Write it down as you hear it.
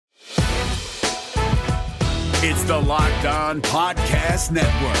It's the Locked On Podcast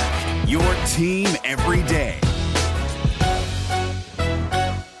Network, your team every day.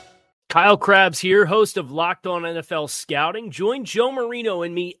 Kyle Krabs here, host of Locked On NFL Scouting. Join Joe Marino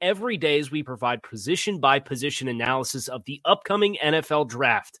and me every day as we provide position-by-position analysis of the upcoming NFL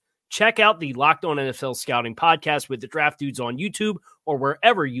Draft. Check out the Locked On NFL Scouting podcast with the Draft Dudes on YouTube or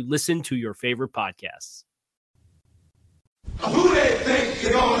wherever you listen to your favorite podcasts. Who they think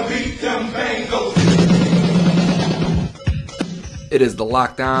they're gonna beat them Bengals? It is the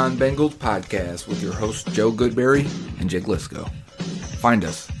Locked On Bengals podcast with your hosts Joe Goodberry and Jake Lisco. Find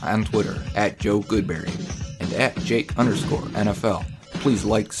us on Twitter at Joe Goodberry and at Jake_NFL. Please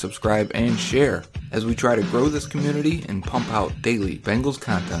like, subscribe, and share as we try to grow this community and pump out daily Bengals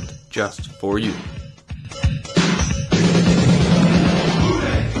content just for you. Who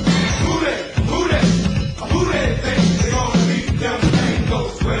they think they're gonna beat them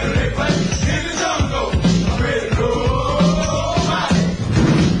Bengals? Where they play in the jungle. I'm ready to roll.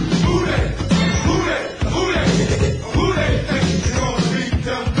 Who they think they're gonna beat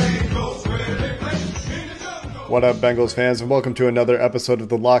them Bengals? Where they play in the jungle. What up, Bengals fans, and welcome to another episode of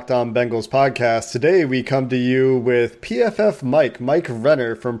the Locked On Bengals podcast. Today we come to you with PFF Mike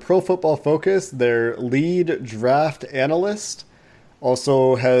Renner from Pro Football Focus, their lead draft analyst.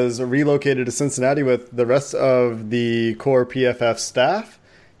 Also has relocated to Cincinnati with the rest of the core PFF staff.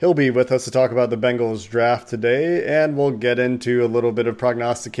 He'll be with us to talk about the Bengals draft today, and we'll get into a little bit of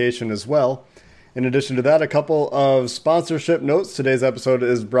prognostication as well. In addition to that, a couple of sponsorship notes. Today's episode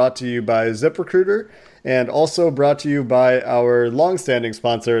is brought to you by ZipRecruiter and also brought to you by our longstanding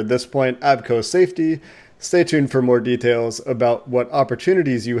sponsor at this point, Abco Safety. Stay tuned for more details about what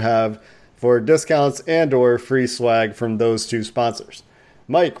opportunities you have for discounts and or free swag from those two sponsors.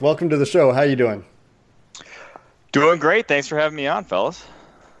 Mike, welcome to the show. How you doing? Doing great. Thanks for having me on, fellas.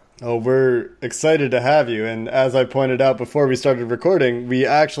 Oh, we're excited to have you. And as I pointed out before we started recording, we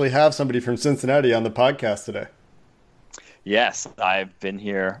actually have somebody from Cincinnati on the podcast today. Yes, I've been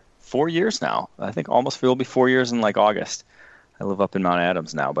here 4 years now. I think almost will be 4 years in like August. I live up in Mount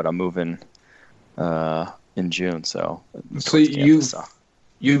Adams now, but I'm moving in June. So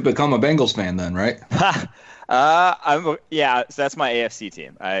You've become a Bengals fan then, right? So that's my AFC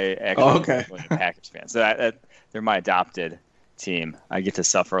team. I actually am a Packers fan. So they're my adopted team. I get to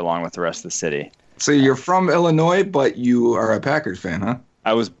suffer along with the rest of the city. So you're from Illinois, but you are a Packers fan, huh?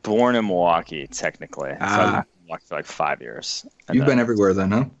 I was born in Milwaukee, technically. So I lived in Milwaukee for like 5 years. You've been everywhere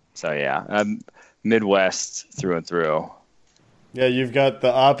then, huh? So yeah, I'm Midwest through and through. Yeah, you've got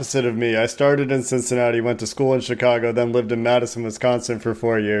the opposite of me. I started in Cincinnati, went to school in Chicago, then lived in Madison, Wisconsin for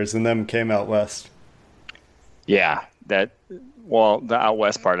 4 years, and then came out west. Yeah, the out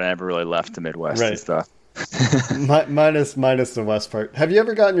west part, I never really left the Midwest and stuff. minus the west part. Have you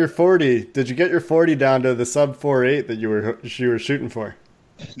ever gotten your 40? Did you get your 40 down to the sub 4.8 that you were shooting for?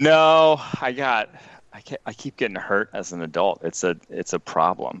 No, I keep getting hurt as an adult. It's a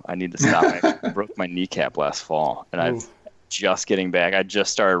problem. I need to stop. I broke my kneecap last fall, and I'm just getting back. I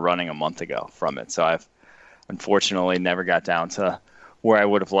just started running a month ago from it, so I've unfortunately never got down to where I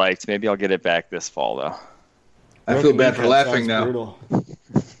would have liked. Maybe I'll get it back this fall, though. I feel bad for laughing now. Brutal.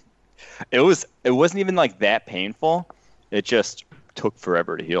 It wasn't even like that painful. It just took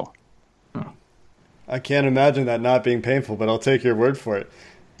forever to heal. I can't imagine that not being painful, but I'll take your word for it.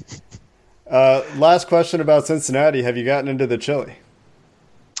 Last question about Cincinnati. Have you gotten into the chili?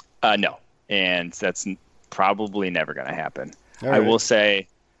 No, and that's probably never going to happen. Right. I will say,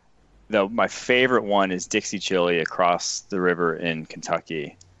 though, my favorite one is Dixie Chili across the river in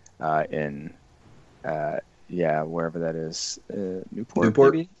Kentucky, wherever that is, Newport.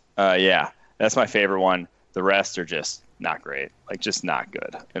 Maybe? Yeah, that's my favorite one. The rest are just not great, like just not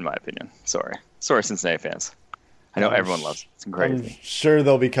good, in my opinion. Sorry, Cincinnati fans. I know everyone loves it. It's crazy. I'm sure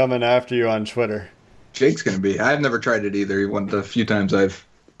they'll be coming after you on Twitter. Jake's going to be. I've never tried it either. One of the few times I've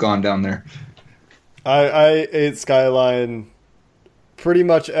gone down there. I ate Skyline pretty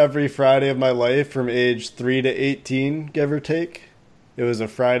much every Friday of my life from age 3 to 18, give or take. It was a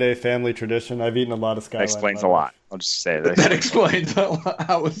Friday family tradition. I've eaten a lot of Skyline. That explains a lot. I'll just say that. That explains a lot.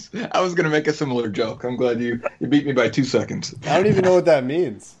 I was going to make a similar joke. I'm glad you beat me by 2 seconds. I don't even know what that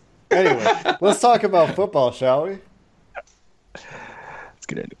means. Anyway, let's talk about football, shall we? Let's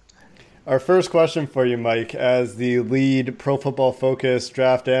get into it. Our first question for you, Mike, as the lead Pro Football Focus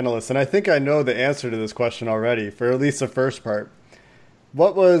draft analyst, and I think I know the answer to this question already, for at least the first part.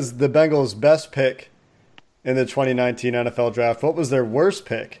 What was the Bengals' best pick in the 2019 NFL draft? What was their worst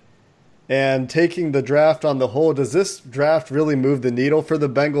pick? And taking the draft on the whole, does this draft really move the needle for the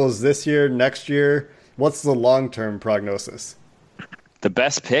Bengals this year, next year? What's the long-term prognosis? The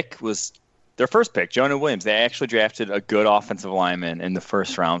best pick was their first pick, Jonah Williams. They actually drafted a good offensive lineman in the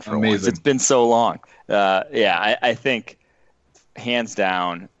first round for once. Amazing. It's been so long. I think hands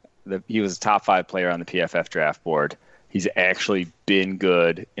down, he was a top 5 player on the PFF draft board. He's actually been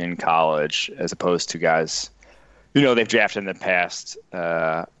good in college as opposed to guys, they've drafted in the past.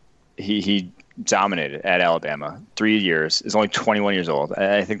 He dominated at Alabama 3 years, is only 21 years old.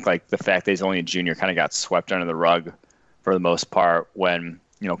 I think like the fact that he's only a junior kind of got swept under the rug for the most part when,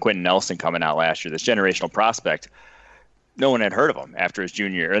 Quentin Nelson coming out last year, this generational prospect, no one had heard of him after his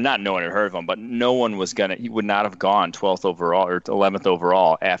junior year. Or not no one had heard of him, but no one was he would not have gone 12th overall or 11th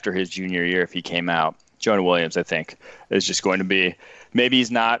overall after his junior year if he came out. Jonah Williams, I think, is just going to be, maybe he's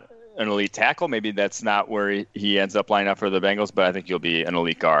not an elite tackle. Maybe that's not where he ends up lining up for the Bengals, but I think he'll be an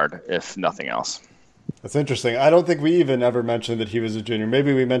elite guard, if nothing else. That's interesting. I don't think we even ever mentioned that he was a junior.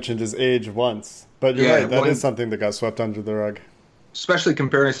 Maybe we mentioned his age once, but you're right. That is something that got swept under the rug. Especially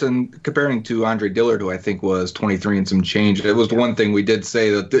comparing to Andre Dillard, who I think was 23 and some change. It was the one thing we did say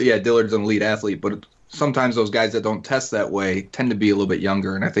that, Dillard's an elite athlete, but sometimes those guys that don't test that way tend to be a little bit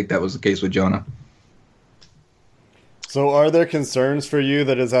younger, and I think that was the case with Jonah. So are there concerns for you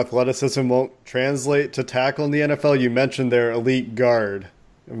that his athleticism won't translate to tackle in the NFL? You mentioned their elite guard.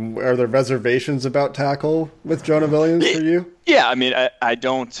 Are there reservations about tackle with Jonah Williams for you? Yeah, I mean, I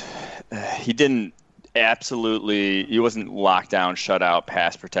don't – he didn't absolutely – he wasn't lockdown, shutout,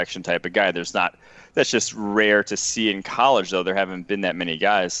 pass protection type of guy. That's just rare to see in college, though. There haven't been that many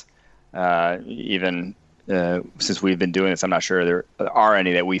guys even since we've been doing this. I'm not sure there are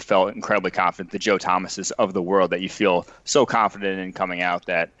any that we felt incredibly confident, the Joe Thomases of the world, that you feel so confident in coming out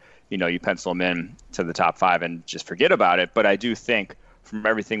that, you pencil them in to the top 5 and just forget about it. But I do think from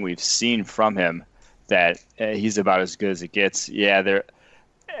everything we've seen from him that he's about as good as it gets. Yeah,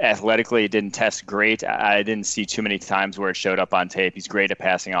 athletically it didn't test great. I didn't see too many times where it showed up on tape. He's great at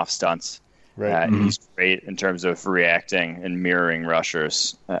passing off stunts. Right. He's great in terms of reacting and mirroring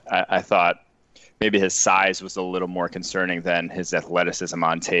rushers. I thought maybe his size was a little more concerning than his athleticism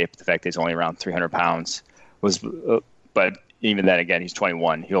on tape. The fact that he's only around 300 pounds but even then, again, he's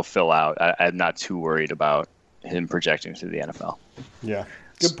 21. He'll fill out. I'm not too worried about him projecting to the NFL. Yeah,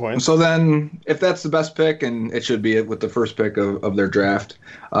 good point. So then, if that's the best pick, and it should be with the first pick of their draft,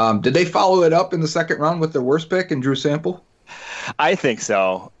 did they follow it up in the second round with their worst pick and Drew Sample? I think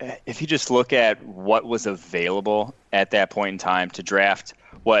so. If you just look at what was available at that point in time to draft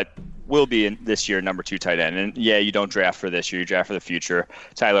what will be in this year number 2 tight end, and you don't draft for this year, you draft for the future.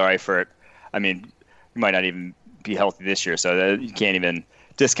 Tyler Eifert, I mean, you might not even be healthy this year, so you can't even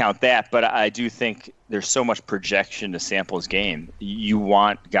discount that. But I do think there's so much projection to Sample's game. You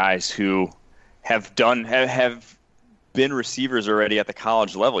want guys who have been receivers already at the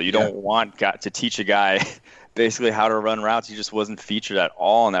college level. You don't want to teach a guy basically how to run routes. He just wasn't featured at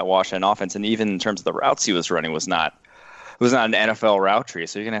all in that Washington offense, and even in terms of the routes he was running was not an NFL route tree.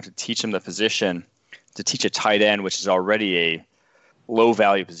 So you're gonna have to teach him the position to teach a tight end, which is already a low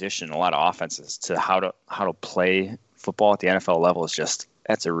value position in a lot of offenses, to how to play football at the NFL level is just,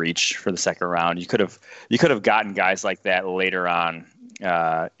 that's a reach for the second round. You could have gotten guys like that later on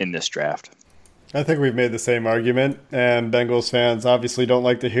in this draft. I think we've made the same argument, and Bengals fans obviously don't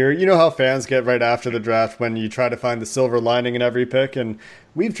like to hear it. You know how fans get right after the draft when you try to find the silver lining in every pick, and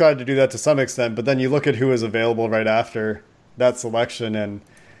we've tried to do that to some extent, but then you look at who is available right after that selection, and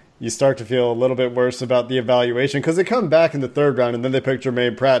you start to feel a little bit worse about the evaluation, because they come back in the third round, and then they pick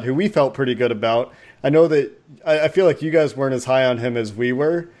Jermaine Pratt, who we felt pretty good about. I know that I feel like you guys weren't as high on him as we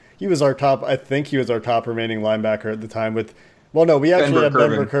were. I think he was our top remaining linebacker at the time we actually had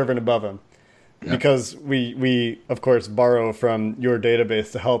Denver Curvin above him. Yeah. Because we of course borrow from your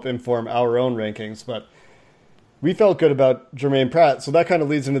database to help inform our own rankings, but we felt good about Jermaine Pratt. So that kind of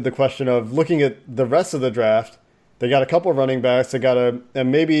leads into the question of looking at the rest of the draft. They got a couple of running backs.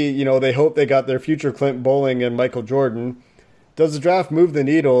 And maybe, they hope they got their future Clint Bowling and Michael Jordan. Does the draft move the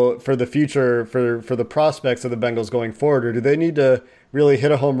needle for the future, for the prospects of the Bengals going forward, or do they need to really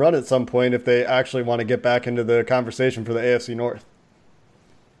hit a home run at some point if they actually want to get back into the conversation for the AFC North?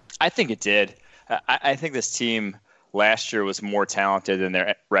 I think it did. I think this team last year was more talented than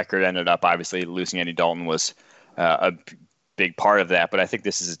their record ended up. Obviously, losing Andy Dalton was a big part of that, but I think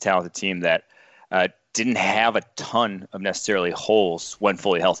this is a talented team that didn't have a ton of necessarily holes when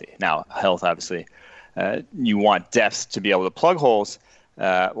fully healthy. Now, health, obviously, you want depth to be able to plug holes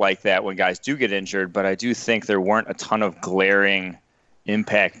like that when guys do get injured, but I do think there weren't a ton of glaring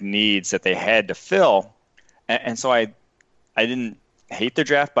impact needs that they had to fill. And so I didn't hate their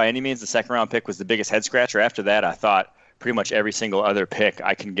draft by any means. The second round pick was the biggest head scratcher. After that, I thought pretty much every single other pick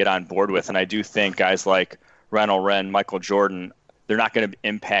I can get on board with. And I do think guys like Renner, Michael Jordan, They're not going to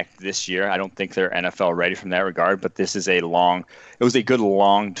impact this year. I don't think they're NFL ready from that regard, but this is it was a good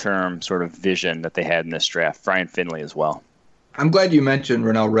long-term sort of vision that they had in this draft. Brian Finley as well. I'm glad you mentioned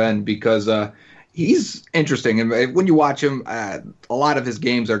Renner because he's interesting. And when you watch him, a lot of his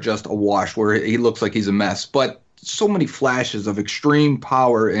games are just a wash where he looks like he's a mess. But so many flashes of extreme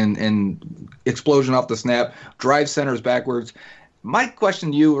power and explosion off the snap, drive centers backwards. My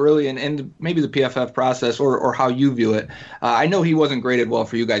question to you early, and maybe the PFF process or how you view it, I know he wasn't graded well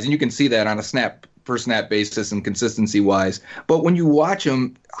for you guys, and you can see that on a snap-per-snap basis and consistency-wise. But when you watch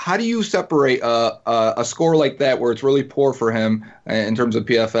him, how do you separate a score like that where it's really poor for him in terms of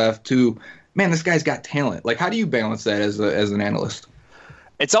PFF to, man, this guy's got talent? Like, how do you balance that as an analyst?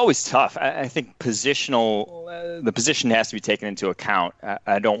 It's always tough. I think the position has to be taken into account.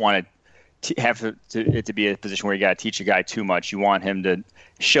 I don't want to have it to be a position where you got to teach a guy too much. You want him to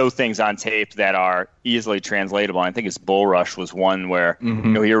show things on tape that are easily translatable. And I think his bull rush was one where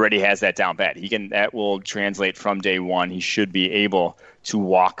he already has that down pat. That will translate from day one. He should be able to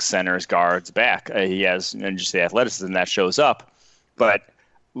walk centers, guards back. He has just the athleticism that shows up. But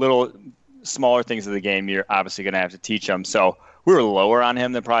little smaller things of the game, you're obviously going to have to teach him. So we were lower on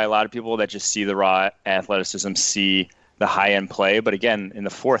him than probably a lot of people that just see the raw athleticism, see the high-end play. But again, in the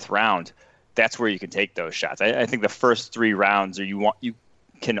fourth round, that's where you can take those shots. I think the first 3 rounds, you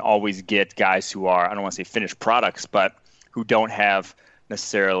can always get guys who are, I don't want to say finished products, but who don't have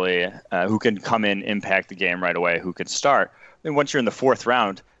necessarily, who can come in, impact the game right away, who can start. And once you're in the fourth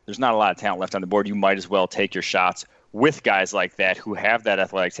round, there's not a lot of talent left on the board. You might as well take your shots with guys like that who have that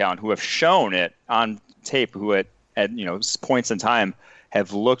athletic talent, who have shown it on tape, who at points in time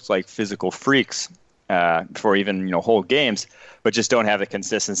have looked like physical freaks for even whole games, but just don't have the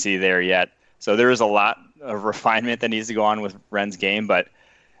consistency there yet. So there is a lot of refinement that needs to go on with Ren's game, but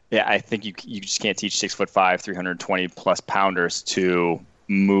yeah, I think you just can't teach 6'5", 320+ pounders to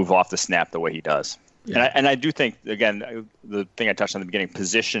move off the snap the way he does. Yeah. And I do think, again, the thing I touched on at the beginning,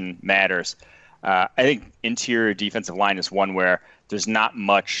 position matters. I think interior defensive line is one where there's not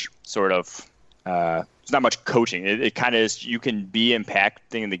much there's not much coaching. It kind of is, you can be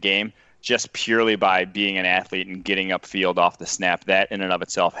impacting the game just purely by being an athlete and getting upfield off the snap. That in and of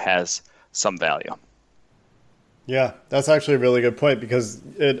itself has some value. Yeah, that's actually a really good point because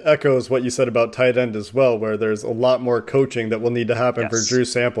it echoes what you said about tight end as well, where there's a lot more coaching that will need to happen for Drew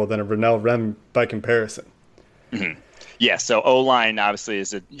Sample than a Renner by comparison. Mm-hmm. Yeah, so O-line obviously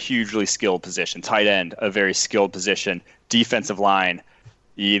is a hugely skilled position. Tight end, a very skilled position. Defensive line,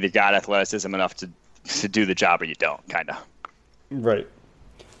 you either got athleticism enough to do the job or you don't, kind of. Right.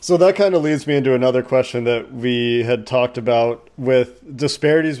 So that kind of leads me into another question that we had talked about with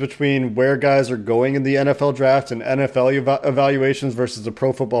disparities between where guys are going in the NFL draft and NFL evaluations versus the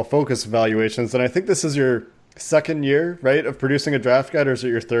Pro Football Focus evaluations. And I think this is your second year, right, of producing a draft guide, or is it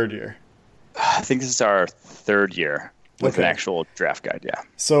your third year? I think this is our third year with an actual draft guide, yeah.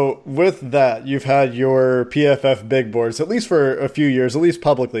 So with that, you've had your PFF big boards, at least for a few years, at least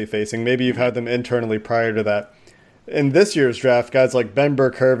publicly facing. Maybe you've had them internally prior to that. In this year's draft, guys like Ben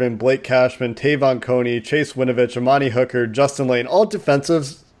Burke-Irvin, Blake Cashman, Tavon Coney, Chase Winovich, Amani Hooker, Justin Lane, all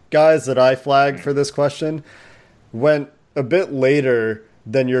defensive guys that I flagged for this question, went a bit later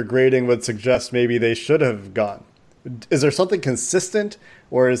than your grading would suggest maybe they should have gone. Is there something consistent,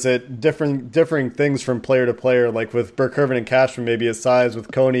 or is it differing things from player to player? Like with Burke-Irvin and Cashman, maybe it's size.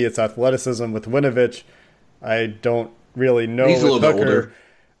 With Coney, it's athleticism. With Winovich, I don't really know. He's a little bit older.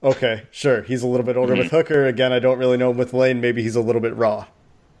 Okay, sure. He's a little bit older. With Hooker, again, I don't really know. With Lane, maybe he's a little bit raw.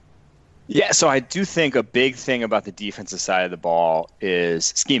 Yeah, so I do think a big thing about the defensive side of the ball is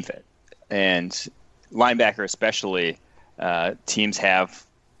scheme fit. And linebacker especially, teams have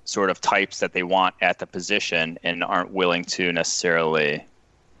sort of types that they want at the position and aren't willing to necessarily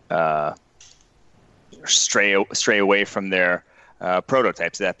stray away from their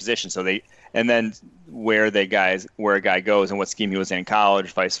prototypes of that position. So and then where a guy goes and what scheme he was in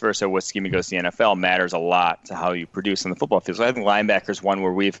college, vice versa, what scheme he goes to the NFL matters a lot to how you produce on the football field. So I think linebacker is one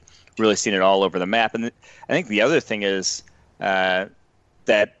where we've really seen it all over the map. And I think the other thing is that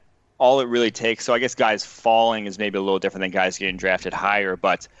all it really takes, so I guess guys falling is maybe a little different than guys getting drafted higher,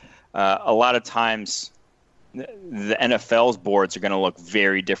 but a lot of times the NFL's boards are going to look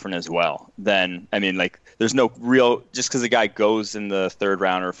very different as well. There's no real, just because a guy goes in the third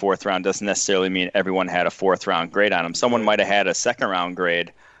round or fourth round doesn't necessarily mean everyone had a fourth round grade on him. Someone might have had a second round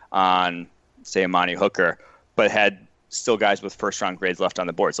grade on, say, Amani Hooker, but had still guys with first round grades left on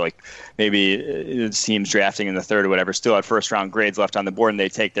the board. So like maybe teams drafting in the third or whatever still had first round grades left on the board and they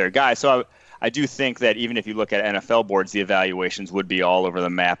take their guy. So I do think that even if you look at NFL boards, the evaluations would be all over the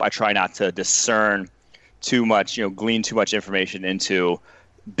map. I try not to discern glean too much information into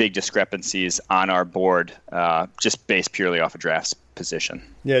big discrepancies on our board, just based purely off a draft position.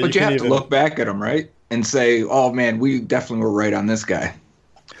 Yeah, but you have to look back at them, right? And say, oh, man, we definitely were right on this guy.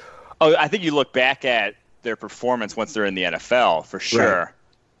 Oh, I think you look back at their performance once they're in the NFL, for sure. Right.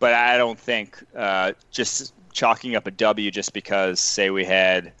 But I don't think just chalking up a W just because, say, we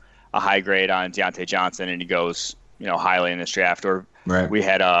had a high grade on Deontay Johnson and he goes, highly in this draft, or we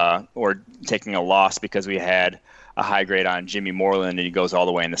had or taking a loss because we had a high grade on Jimmy Moreland and he goes all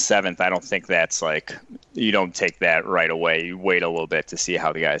the way in the 7th. I don't think that's you don't take that right away. You wait a little bit to see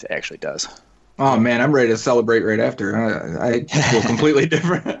how the guy actually does. Oh, man, I'm ready to celebrate right after. I feel completely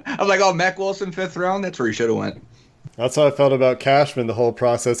different. I was like, oh, Mac Wilson, 5th round? That's where he should have went. That's how I felt about Cashman the whole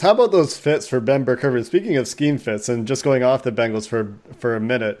process. How about those fits for Ben Burke-Irvin? Speaking of scheme fits, and just going off the Bengals for a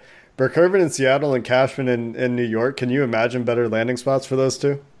minute, Burke-Irvin in Seattle and Cashman in New York, can you imagine better landing spots for those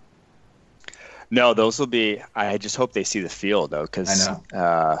two? No, those will be – I just hope they see the field, though, because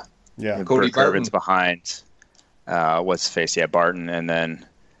Burke-Irvin's behind what's his face? Yeah, Barton, and then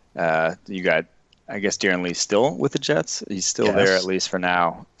you got – I guess Darren Lee's still with the Jets. He's still there at least for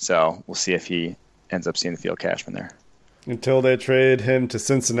now. So we'll see if he ends up seeing the field. Cashman there. Until they trade him to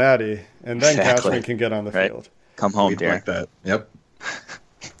Cincinnati, and then Cashman can get on the field. Come home, Darren. Like that. Yep.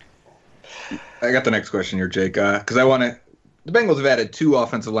 I got the next question here, Jake, because the Bengals have added 2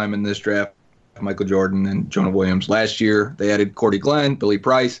 offensive linemen in this draft, Michael Jordan and Jonah Williams. Last year, they added Cordy Glenn, Billy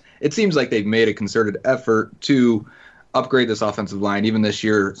Price. It seems like they've made a concerted effort to upgrade this offensive line, even this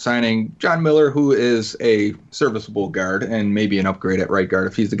year, signing John Miller, who is a serviceable guard and maybe an upgrade at right guard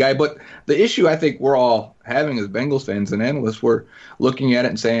if he's the guy. But the issue I think we're all having as Bengals fans and analysts, we're looking at it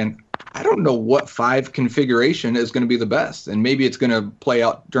and saying, I don't know what 5 configuration is going to be the best. And maybe it's going to play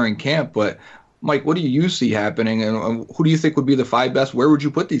out during camp. But, Mike, what do you see happening? And who do you think would be the 5 best? Where would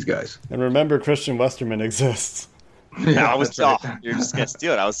you put these guys? And remember, Christian Westerman exists. You're just going to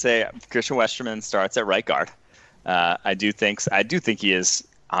steal it. I would say Christian Westerman starts at right guard. I do think he is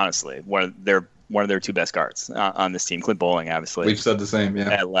honestly one of their 2 best guards on this team. Clint Bowling, obviously. We've said the same, yeah.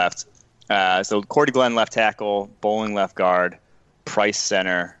 At left. So Cordy Glenn left tackle, Bowling left guard, Price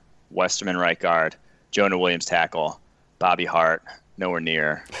center, Westerman right guard, Jonah Williams tackle, Bobby Hart nowhere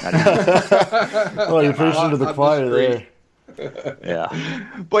near. Oh, you're preaching to the choir there. Yeah.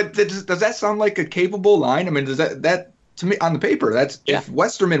 But does that sound like a capable line? I mean, does that to me, on the paper, if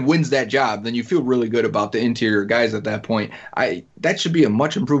Westerman wins that job, then you feel really good about the interior guys at that point. That should be a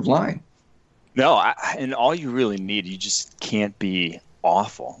much improved line. No, and all you really need, you just can't be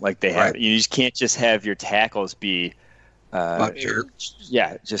awful like they have. You just can't just have your tackles be,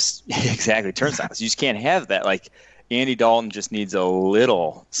 just exactly turnstiles. You just can't have that. Like Andy Dalton just needs a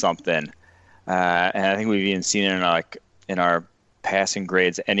little something, and I think we've even seen it in our passing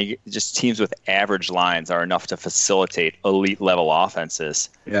grades. And just teams with average lines are enough to facilitate elite level offenses.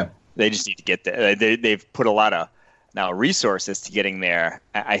 Yeah, they just need to get there. They've put a lot of resources to getting there.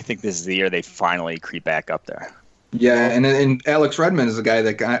 I think this is the year they finally creep back up there. Yeah, and Alex Redmond is a guy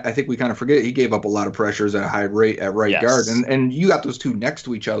that I think we kind of forget. He gave up a lot of pressures at a high rate at right guard. And you got those 2 next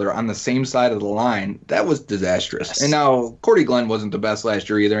to each other on the same side of the line. That was disastrous. Yes. And now Cordy Glenn wasn't the best last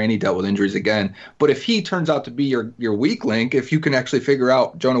year either, and he dealt with injuries again. But if he turns out to be your weak link, if you can actually figure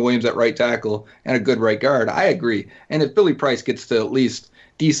out Jonah Williams at right tackle and a good right guard, I agree. And if Billy Price gets to at least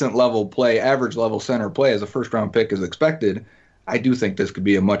decent level play, average level center play as a first-round pick is expected, I do think this could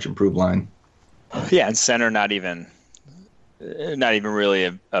be a much improved line. Yeah, and center not even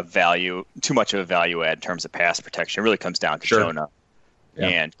really a value, too much of a value add in terms of pass protection. It really comes down to Jonah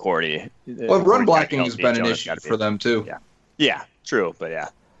and Cordy. Well, run blocking has been an issue for them too. Yeah, true, but yeah.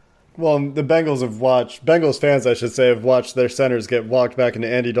 Well, the Bengals fans, I should say, have watched their centers get walked back into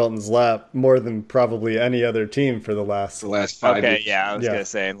Andy Dalton's lap more than probably any other team for the last 5 years. Okay, yeah, I was going to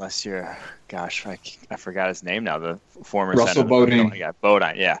say, unless you're, I forgot his name now, the former Russell Bodine.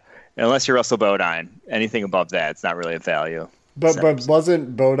 Bodine, yeah. Unless you're Russell Bodine, anything above that, it's not really a value. But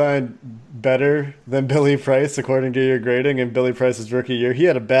wasn't Bodine better than Billy Price according to your grading in Billy Price's rookie year? He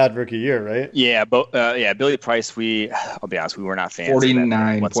had a bad rookie year, right? Yeah, Billy Price. I'll be honest, we were not fans.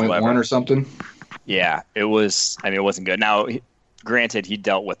 49.1 or something. Yeah, it was. I mean, it wasn't good. Now, granted, he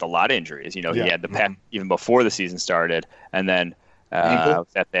dealt with a lot of injuries. He had the pep even before the season started, and then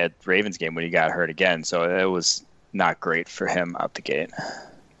at that Ravens game when he got hurt again. So it was not great for him out the gate.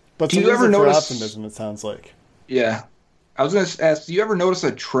 But do you ever notice optimism? It sounds like. Yeah. I was going to ask, do you ever notice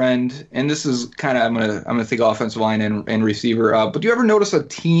a trend, and this is kind of, I'm going to think offensive line and receiver, but do you ever notice a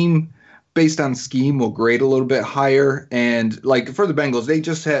team based on scheme, will grade a little bit higher. And like for the Bengals, they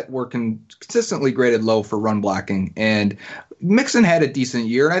just were consistently graded low for run blocking. And Mixon had a decent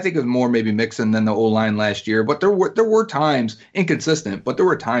year, and I think it was more maybe Mixon than the O-line last year. But there were times, inconsistent, but there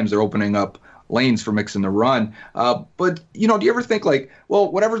were times they're opening up lanes for Mixon to run. But, do you ever think like,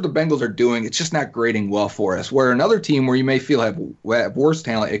 well, whatever the Bengals are doing, it's just not grading well for us? Where another team where you may feel have worse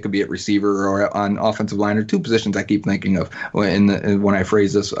talent, it could be at receiver or on offensive line, or two positions I keep thinking of when I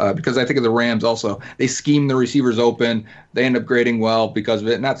phrase this, because I think of the Rams also. They scheme the receivers open. They end up grading well because of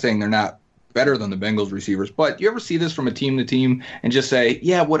it. Not saying they're not better than the Bengals receivers, but you ever see this from a team to team and just say,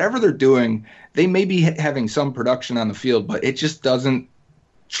 yeah, whatever they're doing, they may be having some production on the field, but it just doesn't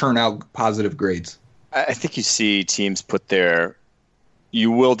churn out positive grades? I think you see teams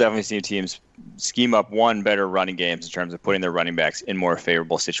you will definitely see teams scheme up better running games in terms of putting their running backs in more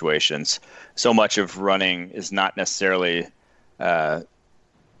favorable situations. So much of running is not necessarily how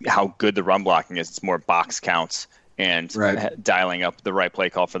good the run blocking is. It's more box counts and dialing up the right play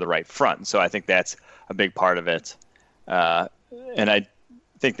call for the right front. So I think that's a big part of it. And I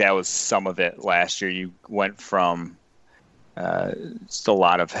think that was some of it last year. You went from just a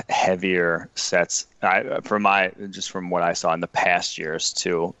lot of heavier sets from what I saw in the past years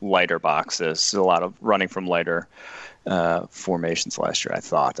to lighter boxes, a lot of running from lighter formations last year. I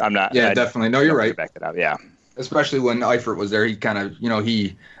thought definitely. No, you're right. Back it up. Yeah. Especially when Eifert was there, he kind of,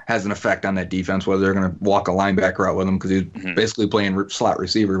 he has an effect on that defense, whether they're going to walk a linebacker out with him because he's basically playing slot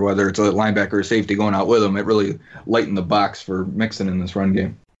receiver, whether it's a linebacker or safety going out with him. It really lightened the box for Mixon in this run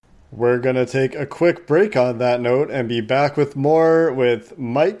game. We're going to take a quick break on that note and be back with more with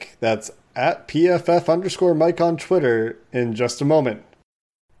Mike. That's at PFF_Mike on Twitter in just a moment.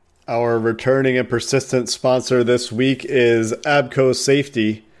 Our returning and persistent sponsor this week is Abco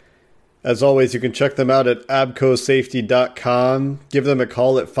Safety. As always, you can check them out at abcosafety.com. Give them a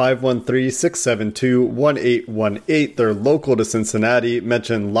call at 513-672-1818. They're local to Cincinnati.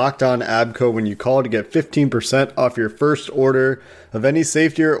 Mention Locked On Abco when you call to get 15% off your first order of any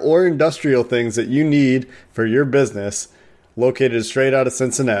safety or industrial things that you need for your business. Located straight out of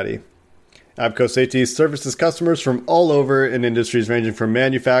Cincinnati. Abco Safety services customers from all over in industries ranging from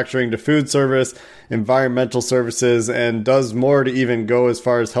manufacturing to food service, environmental services, and does more to even go as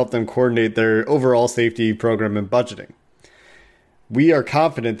far as help them coordinate their overall safety program and budgeting. We are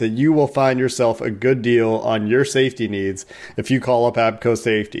confident that you will find yourself a good deal on your safety needs if you call up Abco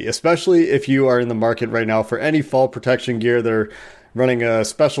Safety, especially if you are in the market right now for any fall protection gear. They're running a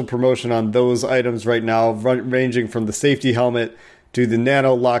special promotion on those items right now, ranging from the safety helmet to the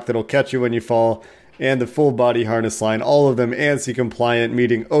nano lock that'll catch you when you fall, and the full body harness line, all of them ANSI compliant,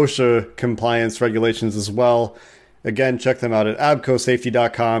 meeting OSHA compliance regulations as well. Again, check them out at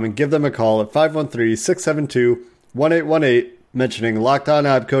abcosafety.com and give them a call at 513-672-1818, mentioning Locked On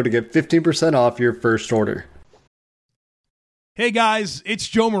Abco to get 15% off your first order. Hey guys, it's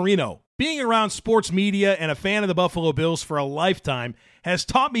Joe Marino. Being around sports media and a fan of the Buffalo Bills for a lifetime has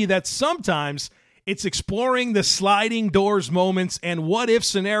taught me that sometimes it's exploring the sliding doors moments and what-if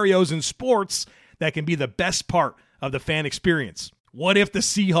scenarios in sports that can be the best part of the fan experience. What if the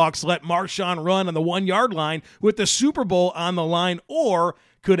Seahawks let Marshawn run on the 1-yard line with the Super Bowl on the line? Or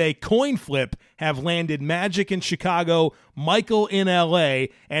could a coin flip have landed Magic in Chicago, Michael in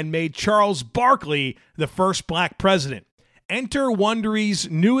L.A., and made Charles Barkley the first black president? Enter Wondery's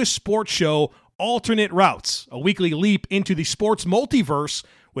newest sports show, Alternate Routes, a weekly leap into the sports multiverse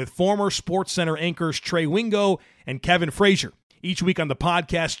with former SportsCenter anchors Trey Wingo and Kevin Frazier. Each week on the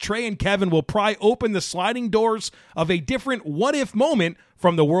podcast, Trey and Kevin will pry open the sliding doors of a different what-if moment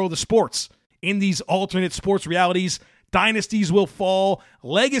from the world of sports. In these alternate sports realities, dynasties will fall,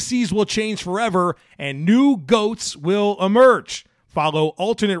 legacies will change forever, and new GOATs will emerge. Follow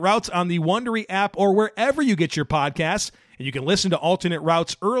Alternate Routes on the Wondery app or wherever you get your podcasts, and you can listen to Alternate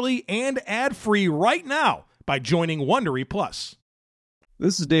Routes early and ad-free right now by joining Wondery Plus.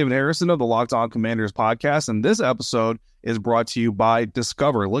 This is David Harrison of the Locked On Commanders podcast, and this episode is brought to you by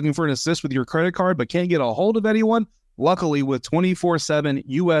Discover. Looking for an assist with your credit card but can't get a hold of anyone? Luckily, with 24/7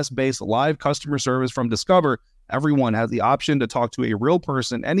 U.S.-based live customer service from Discover, everyone has the option to talk to a real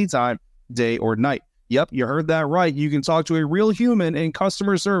person anytime, day or night. Yep, you heard that right. You can talk to a real human in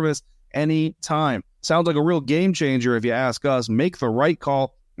customer service anytime. Sounds like a real game changer if you ask us. Make the right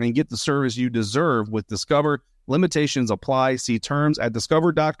call and get the service you deserve with Discover. Limitations apply. See terms at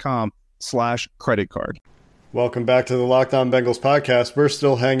discover.com/creditcard. Welcome back to the Locked On Bengals podcast. We're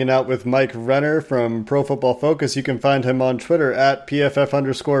still hanging out with Mike Renner from Pro Football Focus. You can find him on Twitter at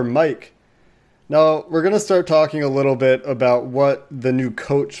PFF_Mike. Now, we're going to start talking a little bit about what the new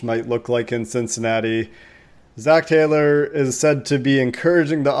coach might look like in Cincinnati. Zach Taylor is said to be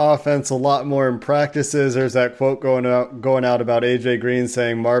encouraging the offense a lot more in practices. There's that quote going out about AJ Green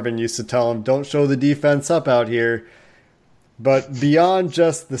saying Marvin used to tell him, "Don't show the defense up out here." But beyond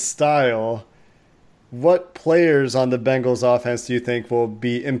just the style, what players on the Bengals offense do you think will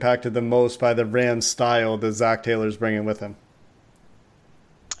be impacted the most by the Rams style that Zach Taylor's bringing with him?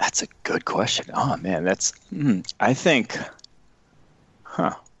 That's a good question. Oh man, I think,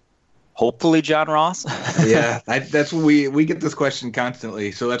 hopefully John Ross. Yeah, that's what we get this question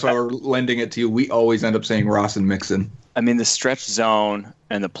constantly. So that's why we're lending it to you. We always end up saying Ross and Mixon. I mean, the stretch zone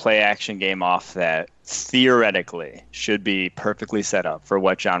and the play action game off that theoretically should be perfectly set up for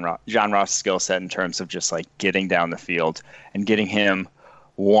what John Ross' skill set in terms of just like getting down the field and getting him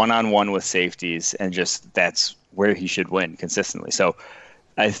one-on-one with safeties, and just that's where he should win consistently. So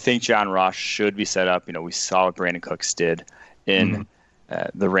I think John Ross should be set up. We saw what Brandon Cooks did in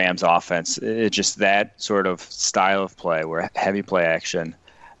the Rams offense. It's just that sort of style of play where heavy play action,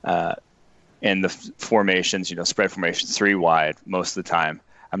 and the formations, spread formations, 3 wide most of the time.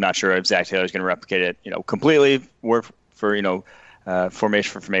 I'm not sure if Zach Taylor is going to replicate it, completely for formation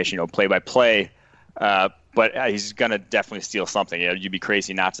for formation, play by play. But he's going to definitely steal something. You'd be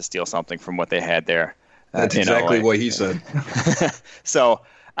crazy not to steal something from what they had there. That's exactly what he said. So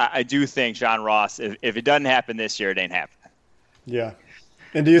I do think John Ross, if it doesn't happen this year, it ain't happening. Yeah.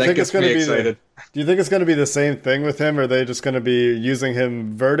 And do you think it's going to be the same thing with him? Or are they just going to be using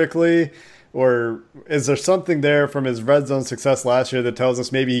him vertically? Or is there something there from his red zone success last year that tells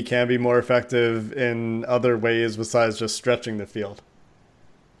us maybe he can be more effective in other ways besides just stretching the field?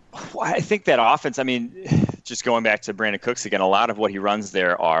 Well, I think that offense, just going back to Brandon Cooks again, a lot of what he runs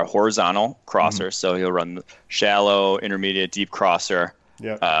there are horizontal crossers. So he'll run shallow, intermediate, deep crosser,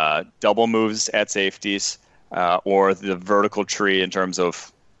 double moves at safeties, or the vertical tree in terms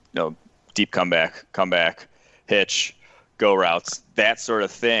of deep comeback, hitch, go routes, that sort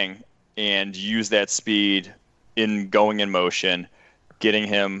of thing, and use that speed in going in motion, getting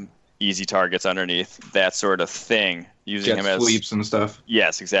him easy targets underneath, that sort of thing. Using him as sweeps and stuff.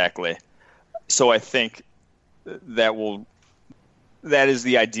 Yes, exactly. So I think that is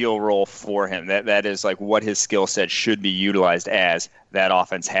the ideal role for him. That is like what his skill set should be utilized as. That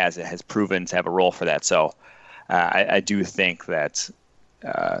offense has proven to have a role for that. So I do think that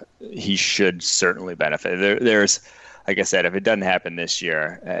he should certainly benefit. There's, like I said, if it doesn't happen this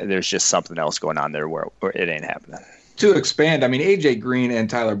year, there's just something else going on there where it ain't happening. To expand, AJ Green and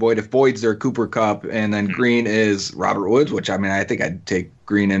Tyler Boyd, if Boyd's their Cooper Kupp and then Green is Robert Woods, which I think I'd take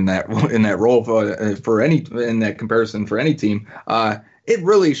Green in that role for any, in that comparison for any team, it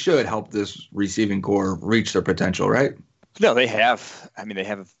really should help this receiving core reach their potential, right? No, they have. They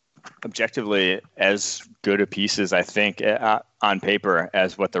have objectively as good a pieces, I think, on paper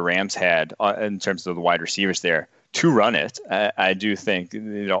as what the Rams had in terms of the wide receivers there to run it. I do think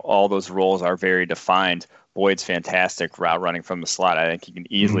all those roles are very defined. Boyd's fantastic route running from the slot. I think he can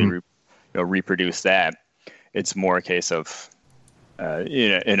easily reproduce that. It's more a case of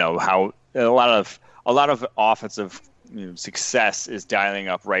how a lot of offensive success is dialing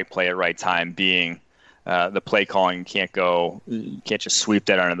up right play at right time, being the play calling can't just sweep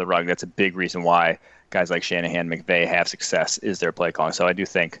that under the rug. That's a big reason why guys like Shanahan, McVay have success, is their play calling. So I do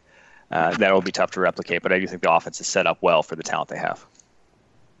think that will be tough to replicate, but I do think the offense is set up well for the talent they have.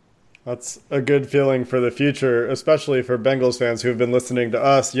 That's a good feeling for the future, especially for Bengals fans who have been listening to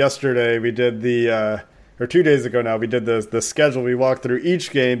us. Yesterday, we did or 2 days ago now, we did the schedule. We walked through each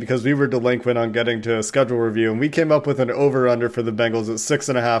game because we were delinquent on getting to a schedule review, and we came up with an over-under for the Bengals at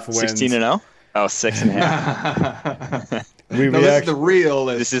 6.5 wins. 16-0? Oh, 6.5. This is the real.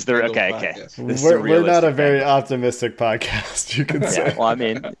 This is the okay. We're not a very optimistic podcast, you could say. Well,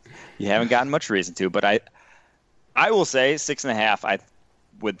 you haven't gotten much reason to, but I will say 6.5. I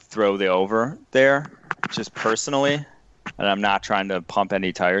would throw the over there, just personally, and I'm not trying to pump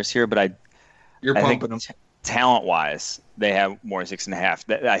any tires here, but I pumping think them. Talent-wise, they have more than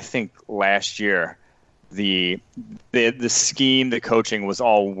 6.5. I think last year the scheme, the coaching was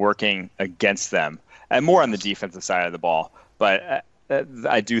all working against them, and more on the defensive side of the ball. But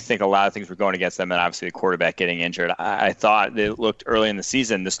I do think a lot of things were going against them, and obviously the quarterback getting injured. I thought it looked early in the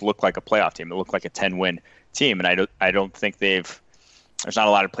season, this looked like a playoff team. It looked like a 10-win team, and I don't think there's not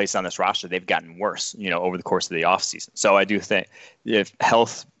a lot of places on this roster they've gotten worse, over the course of the offseason. So I do think if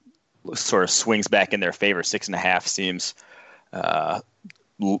health sort of swings back in their favor, 6.5 seems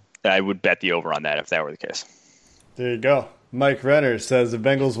I would bet the over on that if that were the case. There you go. Mike Renner says the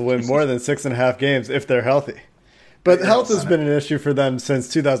Bengals will win more than 6.5 games if they're healthy. But health has been an issue for them since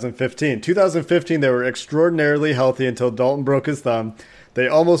 2015. 2015, they were extraordinarily healthy until Dalton broke his thumb. They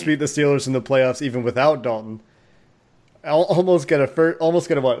almost beat the Steelers in the playoffs even without Dalton. Almost get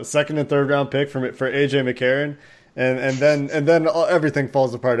a second and third round pick for AJ McCarron, and then everything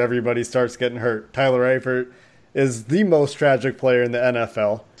falls apart. Everybody starts getting hurt. Tyler Eifert is the most tragic player in the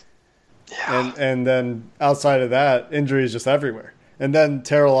NFL. Yeah. And then outside of that, injuries just everywhere. And then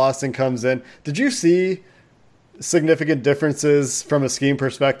Terrell Austin comes in. Did you see significant differences from a scheme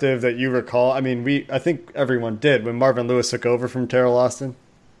perspective that you recall? I mean, I think everyone did when Marvin Lewis took over from Terrell Austin.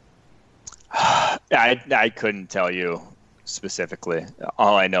 I couldn't tell you specifically.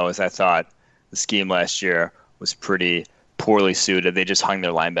 All I know is I thought the scheme last year was pretty poorly suited. They just hung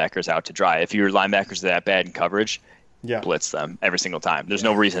their linebackers out to dry. If your linebackers are that bad in coverage, blitz them every single time. There's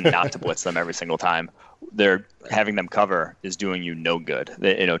no reason not to blitz them every single time. They're having them cover is doing you no good.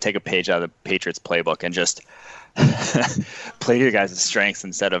 Take a page out of the Patriots playbook and just play to your guys' strengths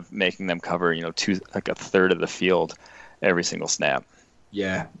instead of making them cover, a third of the field every single snap.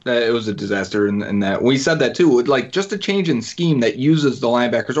 Yeah, it was a disaster, and that we said that too. Like just a change in scheme that uses the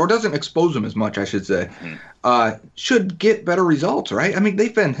linebackers or doesn't expose them as much, I should say, should get better results, right? I mean,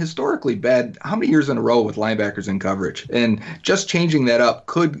 they've been historically bad how many years in a row with linebackers in coverage, and just changing that up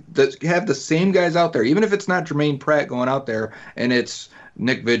could have the same guys out there, even if it's not Jermaine Pratt going out there, and it's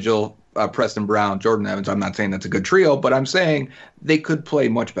Nick Vigil, Preston Brown, Jordan Evans. I'm not saying that's a good trio, but I'm saying they could play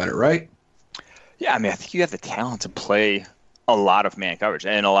much better, right? Yeah, I mean, I think you have the talent to play a lot of man coverage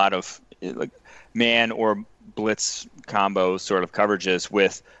and a lot of man or blitz combo sort of coverages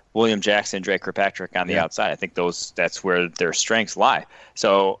with William Jackson and Drake Kirkpatrick on the outside. I think that's where their strengths lie.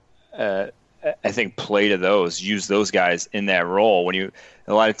 So I think play to those, use those guys in that role. When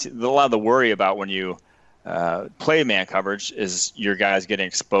a lot of the worry about when you play man coverage is your guys getting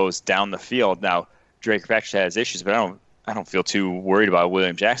exposed down the field. Now Drake Kirkpatrick has issues, but I don't feel too worried about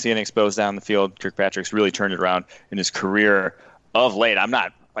William Jackson getting exposed down the field. Kirkpatrick's really turned it around in his career of late. I'm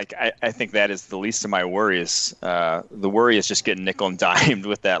not I think that is the least of my worries. The worry is just getting nickel and dimed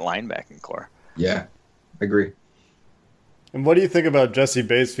with that linebacking core. Yeah, I agree. And what do you think about Jesse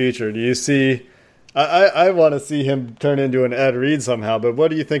Bates' future? Do you see? I want to see him turn into an Ed Reed somehow, but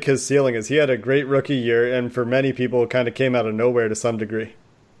what do you think his ceiling is? He had a great rookie year, and for many people, it kind of came out of nowhere to some degree.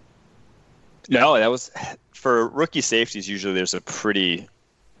 No, that was for rookie safeties. Usually, there's a pretty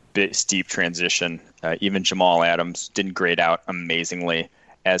steep transition. Even Jamal Adams didn't grade out amazingly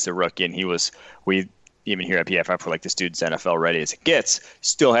as a rookie, and we even here at PFF were like, this dude's NFL ready as it gets.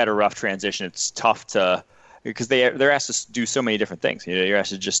 Still had a rough transition. It's tough because they're asked to do so many different things. You're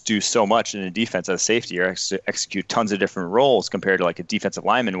asked to just do so much in a defense as a safety. You're asked to execute tons of different roles compared to like a defensive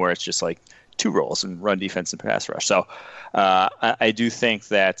lineman where it's just like two roles and run defense and pass rush. So I do think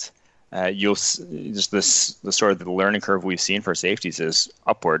that you'll just the sort of the learning curve we've seen for safeties is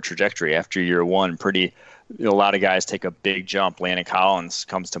upward trajectory after year one. A lot of guys take a big jump. Landon Collins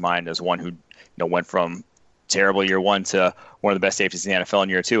comes to mind as one who went from terrible year one to one of the best safeties in the NFL in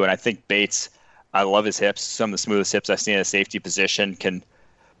year two. And I think Bates, I love his hips. Some of the smoothest hips I've seen in a safety position.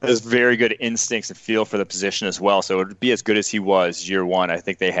 Has very good instincts and feel for the position as well. So it would be as good as he was year one. I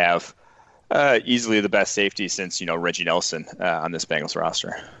think they have easily the best safety since Reggie Nelson on this Bengals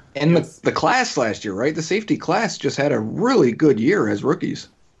roster. And the class last year, right? The safety class just had a really good year as rookies.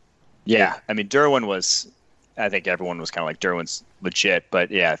 Yeah, I mean Derwin was. I think everyone was kind of like Derwin's legit,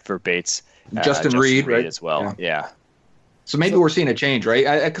 but yeah, for Bates, Justin Reed, right? As well. Yeah. So maybe we're seeing a change,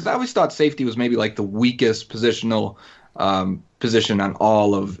 right? Because I always thought safety was maybe like the weakest positional position on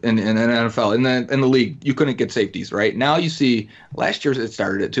all of in the NFL in the league. You couldn't get safeties, right? Now you see last year it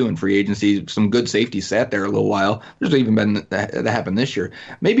started it too in free agency. Some good safeties sat there a little while. There's even been that happened this year.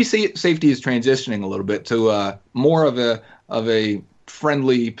 Maybe safety is transitioning a little bit to more of a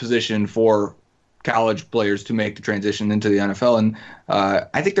friendly position for college players to make the transition into the NFL. And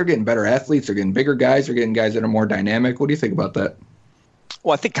I think they're getting better athletes. They're getting bigger guys. They're getting guys that are more dynamic. What do you think about that?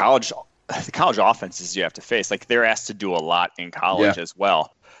 Well, I think the college offenses you have to face, like they're asked to do a lot in college as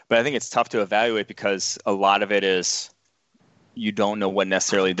well. But I think it's tough to evaluate because a lot of it is you don't know what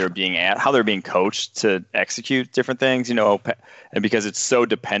necessarily they're being how they're being coached to execute different things, and because it's so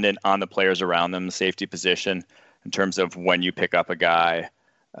dependent on the players around them, the safety position in terms of when you pick up a guy,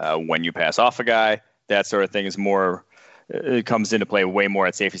 when you pass off a guy, that sort of thing is more, it comes into play way more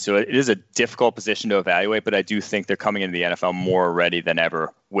at safety. So it is a difficult position to evaluate, but I do think they're coming into the NFL more ready than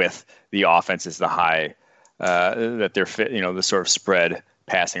ever with the offenses, the high, that they're fit, the sort of spread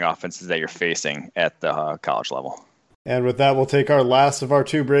passing offenses that you're facing at the college level. And with that, we'll take our last of our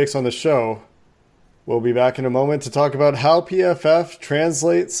 2 breaks on the show. We'll be back in a moment to talk about how PFF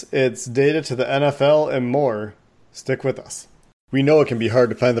translates its data to the NFL and more. Stick with us. We know it can be hard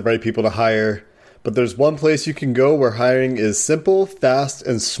to find the right people to hire, But there's one place you can go where hiring is simple, fast,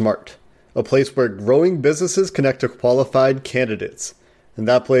 and smart. A place where growing businesses connect to qualified candidates. And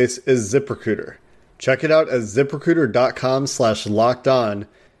that place is ZipRecruiter. Check it out at ziprecruiter.com/lockedon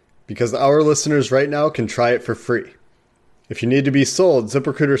because our listeners right now can try it for free. If you need to be sold,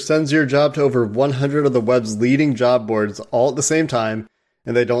 ZipRecruiter sends your job to over 100 of the web's leading job boards all at the same time,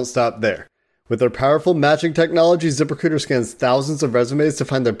 and they don't stop there. With their powerful matching technology, ZipRecruiter scans thousands of resumes to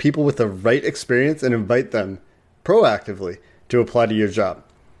find the people with the right experience and invite them proactively to apply to your job.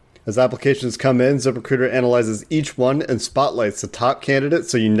 As applications come in, ZipRecruiter analyzes each one and spotlights the top candidates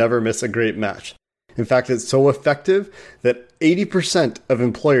so you never miss a great match. In fact, it's so effective that 80% of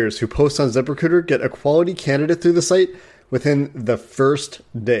employers who post on ZipRecruiter get a quality candidate through the site within the first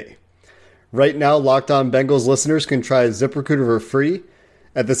day. Right now, Locked On Bengals listeners can try ZipRecruiter for free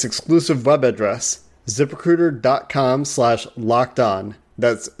at this exclusive web address, ziprecruiter.com/lockedon.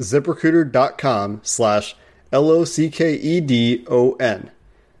 That's ziprecruiter.com/LOCKEDON.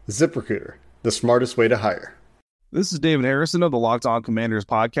 ZipRecruiter, the smartest way to hire. This is David Harrison of the Locked On Commanders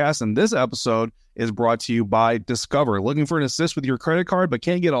podcast, and this episode is brought to you by Discover. Looking for an assist with your credit card but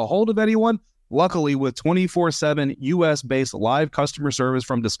can't get a hold of anyone? Luckily, with 24/7 U.S.-based live customer service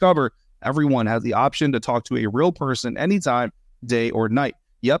from Discover, everyone has the option to talk to a real person anytime, day or night.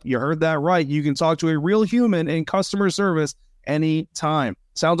 Yep, you heard that right. You can talk to a real human in customer service anytime.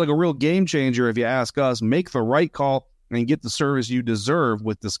 Sounds like a real game changer if you ask us. Make the right call and get the service you deserve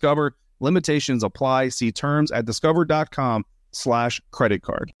with Discover. Limitations apply. See terms at discover.com/credit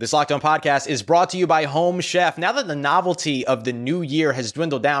card. This Locked On podcast is brought to you by Home Chef. Now that the novelty of the new year has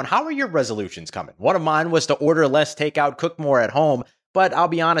dwindled down, how are your resolutions coming? One of mine was to order less takeout, cook more at home. But I'll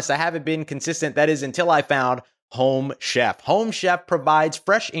be honest, I haven't been consistent. That is until I found Home Chef. Home Chef provides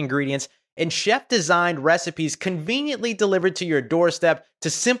fresh ingredients and chef-designed recipes conveniently delivered to your doorstep to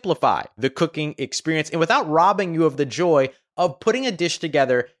simplify the cooking experience and without robbing you of the joy of putting a dish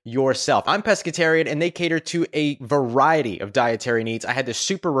together yourself. I'm pescatarian and they cater to a variety of dietary needs. I had this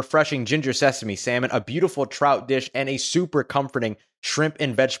super refreshing ginger sesame salmon, a beautiful trout dish, and a super comforting shrimp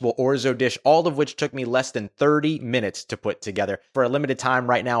and vegetable orzo dish, all of which took me less than 30 minutes to put together. For a limited time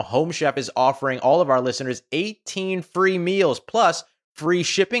right now, Home Chef is offering all of our listeners 18 free meals plus free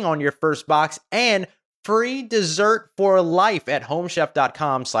shipping on your first box and free dessert for life at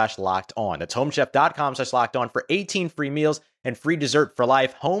homechef.com/lockedon. That's homechef.com/lockedon for 18 free meals and free dessert for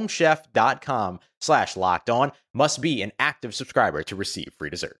life. Homechef.com/lockedon. Must be an active subscriber to receive free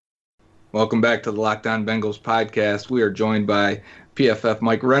dessert. Welcome back to the Locked On Bengals podcast. We are joined by PFF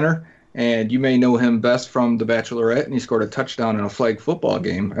Mike Renner, and you may know him best from The Bachelorette, and he scored a touchdown in a flag football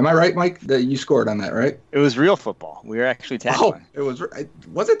game. Am I right, Mike, that you scored on that, right? It was real football. We were actually tackling. Oh,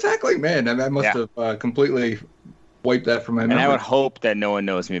 was it tackling? Man, I must have completely wiped that from my memory. And I would hope that no one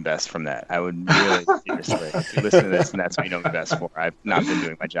knows me best from that. I would really seriously. If you listen to this, and that's what you know me best for. I've not been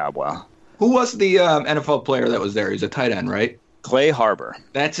doing my job well. Who was the NFL player that was there? He's a tight end, right? Clay Harbor.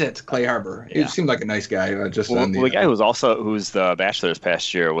 That's it, Clay Harbor. He seemed like a nice guy. The guy who's the Bachelor this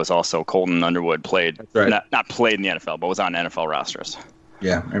past year was also Colton Underwood. Played not played in the NFL, but was on NFL rosters.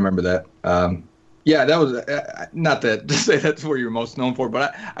 Yeah, I remember that. That was not that to say that's what you're most known for,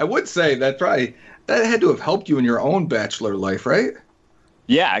 but I would say that had to have helped you in your own Bachelor life, right?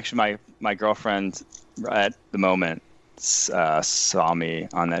 Yeah, actually, my girlfriend at the moment saw me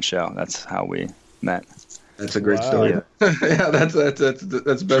on that show. That's how we met. That's a great story. Yeah, that's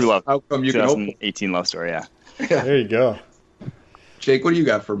the best outcome you can hope for. 2018 love story, yeah. There you go. Jake, what do you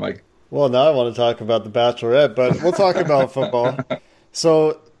got for Mike? Well, now I want to talk about The Bachelorette, but we'll talk about football.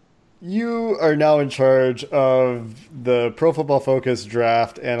 So you are now in charge of the Pro Football Focus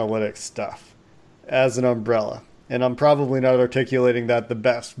draft analytics stuff as an umbrella. And I'm probably not articulating that the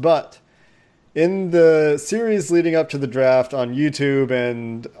best, but in the series leading up to the draft on YouTube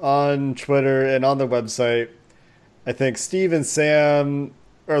and on Twitter and on the website, I think Steve and Sam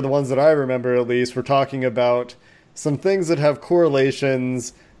are the ones that I remember at least were talking about some things that have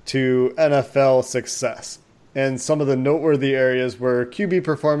correlations to NFL success. And some of the noteworthy areas were QB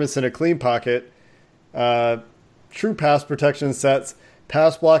performance in a clean pocket, true pass protection sets,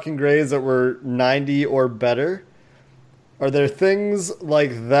 pass blocking grades that were 90 or better. Are there things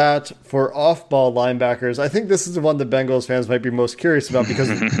like that for off-ball linebackers? I think this is the one the Bengals fans might be most curious about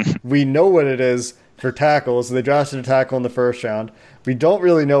because we know what it is for tackles. They drafted a tackle in the first round. We don't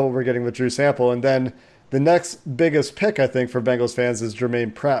really know what we're getting with Drew Sample. And then the next biggest pick, I think, for Bengals fans is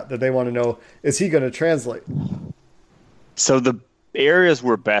Jermaine Pratt, that they want to know, is he going to translate? So the areas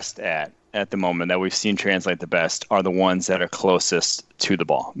we're best at the moment that we've seen translate the best are the ones that are closest to the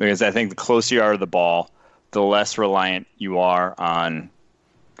ball. Because I think the closer you are to the ball, the less reliant you are on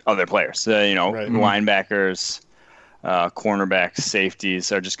other players. Linebackers, cornerbacks,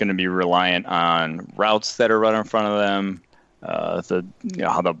 safeties are just going to be reliant on routes that are run in front of them.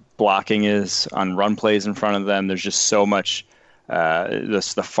 How the blocking is on run plays in front of them. There's just so much.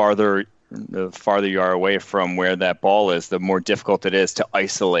 The farther you are away from where that ball is, the more difficult it is to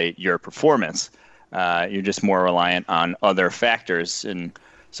isolate your performance. You're just more reliant on other factors. And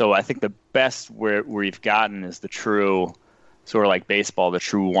so I think the best where we've gotten is the true, sort of like baseball, the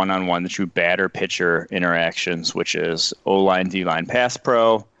true one-on-one, the true batter-pitcher interactions, which is O-line, D-line pass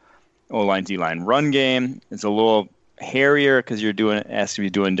pro, O-line, D-line run game. It's a little hairier because you're asked to be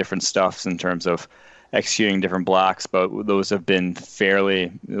doing different stuffs in terms of executing different blocks, but those have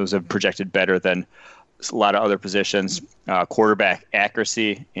projected better than a lot of other positions. Quarterback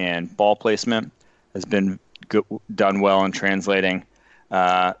accuracy and ball placement has been done well in translating.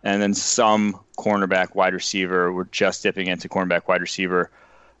 And then some cornerback, wide receiver. We're just dipping into cornerback, wide receiver,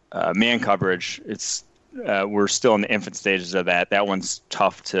 man coverage. We're still in the infant stages of that. That one's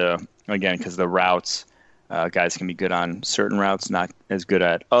tough because the routes. Guys can be good on certain routes, not as good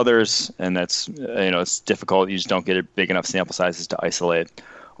at others, and that's it's difficult. You just don't get big enough sample sizes to isolate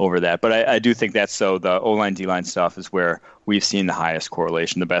over that. But I do think that's so. The O-line, D-line stuff is where we've seen the highest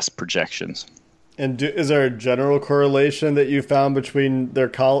correlation, the best projections. And is there a general correlation that you found between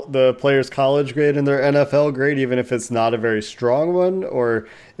the player's college grade and their NFL grade, even if it's not a very strong one, or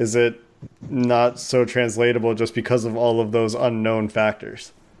is it not so translatable just because of all of those unknown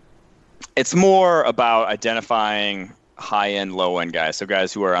factors? It's more about identifying high-end, low-end guys. So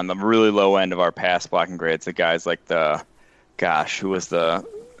guys who are on the really low end of our pass blocking grades. The guys like who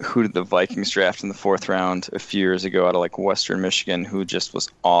did the Vikings draft in the 4th round a few years ago out of like Western Michigan, who just was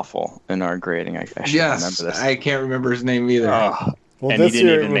awful in our grading. I should remember this. I can't remember his name either. Well, and this he didn't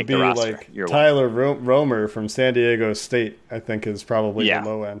year even it make would the be roster. like Tyler Romer from San Diego State, I think is probably the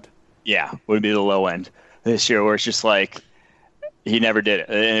low end. Yeah, would be the low end this year, where it's just like, he never did it.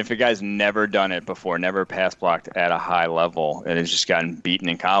 And if a guy's never done it before, never pass blocked at a high level, and has just gotten beaten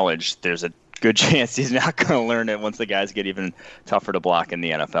in college, there's a good chance he's not going to learn it once the guys get even tougher to block in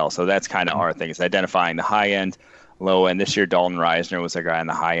the NFL. So that's kind of our thing, is identifying the high end, low end. This year, Dalton Reisner was a guy on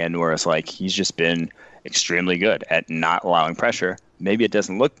the high end where it's like he's just been extremely good at not allowing pressure. Maybe it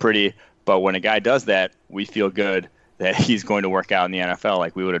doesn't look pretty, but when a guy does that, we feel good that he's going to work out in the NFL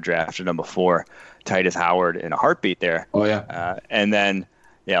like we would have drafted him before. Titus Howard in a heartbeat there. Oh, yeah. And then,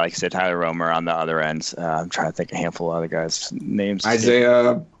 like I said, Tyler Romer on the other end. I'm trying to think a handful of other guys' names.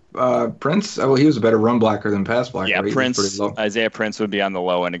 Isaiah Prince. Oh, well, he was a better run blocker than pass blocker. Yeah, Prince. Isaiah Prince would be on the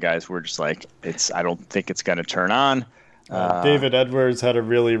low end of guys. We're just like, I don't think it's going to turn on. David Edwards had a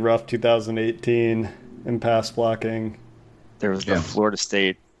really rough 2018 in pass blocking. There was the Florida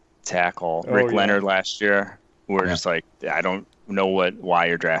State tackle, Rick Leonard last year. We're just like, I don't know why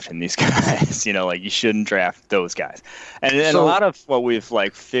you're drafting these guys. You shouldn't draft those guys. And a lot of what we've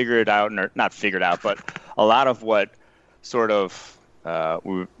figured out, or not figured out, but a lot of what sort of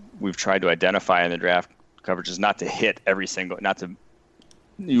we've tried to identify in the draft coverage is not to hit every single,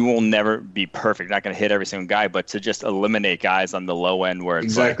 you will never be perfect. Not going to hit every single guy, but to just eliminate guys on the low end where it's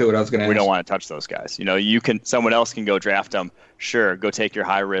exactly what I was going to ask. We don't want to touch those guys. Someone else can go draft them. Sure, go take your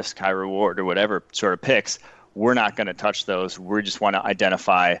high risk, high reward, or whatever sort of picks. We're not going to touch those. We just want to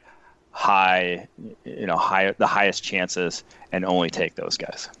identify the highest chances and only take those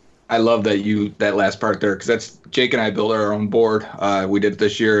guys. I love that last part there, because that's Jake and I built our own board. We did it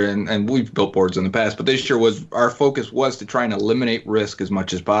this year, and we've built boards in the past, but this year our focus was to try and eliminate risk as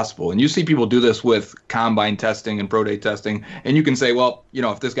much as possible. And you see people do this with combine testing and pro day testing, and you can say, well,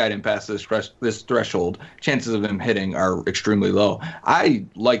 if this guy didn't pass this threshold, chances of him hitting are extremely low. I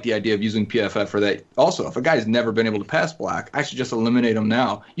like the idea of using PFF for that. Also, if a guy's never been able to pass block, I should just eliminate him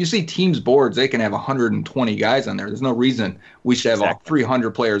now. You see teams' boards, they can have 120 guys on there. There's no reason we should have all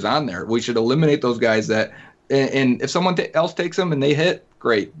 300 players on there. We should eliminate those guys that, and if someone else takes them and they hit,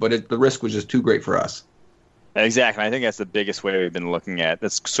 great. But the risk was just too great for us. Exactly. I think that's the biggest way we've been looking at.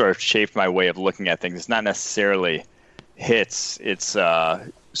 That's sort of shaped my way of looking at things. It's not necessarily hits. It's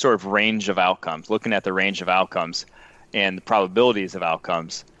sort of range of outcomes, looking at the range of outcomes and the probabilities of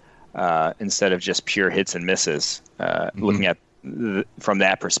outcomes instead of just pure hits and misses, looking at from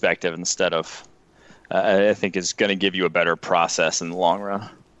that perspective instead of, I think is going to give you a better process in the long run.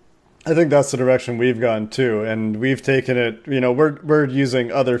 I think that's the direction we've gone too, and we've taken it. We're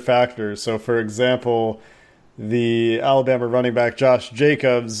using other factors. So, for example, the Alabama running back Josh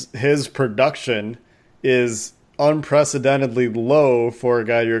Jacobs, his production is unprecedentedly low for a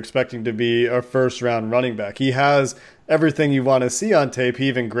guy you're expecting to be a first-round running back. He has everything you want to see on tape. He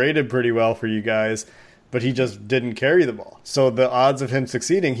even graded pretty well for you guys, but he just didn't carry the ball. So the odds of him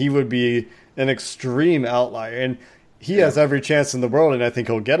succeeding, he would be an extreme outlier. And he has every chance in the world, and I think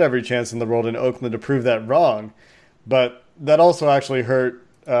he'll get every chance in the world in Oakland to prove that wrong. But that also actually hurt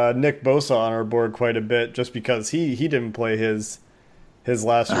Nick Bosa on our board quite a bit, just because he didn't play his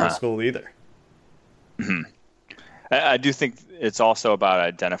last year of school either. Mm-hmm. I do think it's also about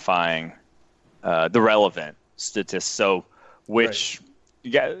identifying the relevant statistics. So which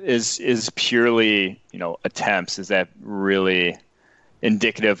is purely, attempts. Is that really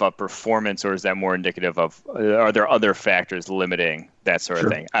indicative of performance, or is that more indicative of, are there other factors limiting that sort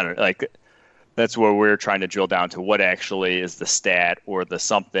of thing? I don't know, that's where we're trying to drill down to what actually is the stat or the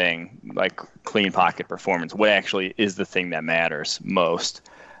something like clean pocket performance. What actually is the thing that matters most,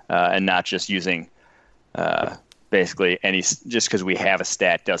 and not just using basically just because we have a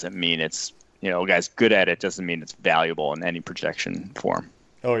stat doesn't mean it's, a guy's good at it doesn't mean it's valuable in any projection form.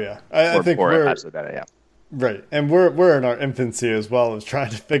 Oh yeah, I think we're absolutely better. Yeah. Right, and we're in our infancy as well as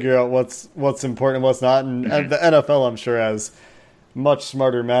trying to figure out what's important and what's not. And the NFL, I'm sure, has much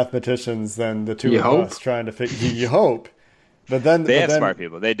smarter mathematicians than the two of us trying to figure. You hope, but then they have smart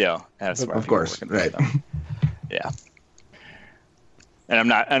people. They do have smart people. Of course, right? Yeah.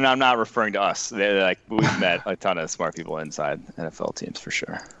 And I'm not referring to us. We've met a ton of smart people inside NFL teams for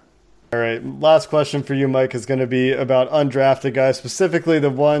sure. All right, last question for you, Mike, is going to be about undrafted guys, specifically the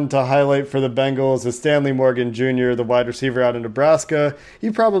one to highlight for the Bengals is Stanley Morgan Jr., the wide receiver out of Nebraska. He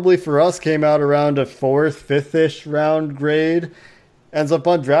probably, for us, came out around a 4th, 5th-ish round grade, ends up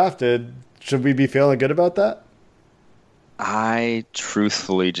undrafted. Should we be feeling good about that? I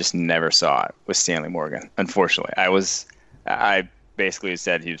truthfully just never saw it with Stanley Morgan, unfortunately. I basically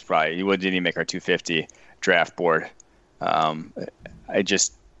said he didn't even make our 250 draft board. I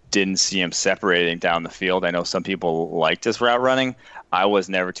just didn't see him separating down the field. I know some people liked his route running. I was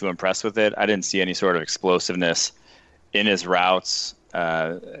never too impressed with it. I didn't see any sort of explosiveness in his routes.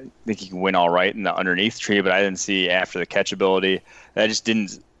 I think he can win all right in the underneath tree, but I didn't see after the catch ability.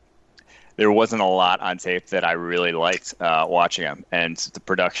 There wasn't a lot on tape that I really liked watching him, and the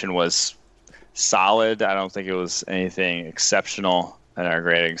production was solid. I don't think it was anything exceptional in our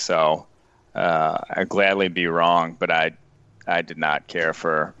grading, so I'd gladly be wrong, but I did not care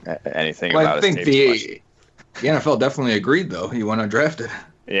for anything about his tape. I think the NFL definitely agreed, though. He went undrafted.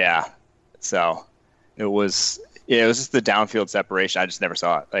 Yeah. So it was just the downfield separation. I just never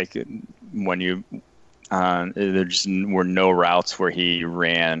saw it. There just were no routes where he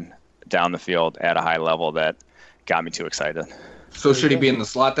ran down the field at a high level that got me too excited. So should he be in the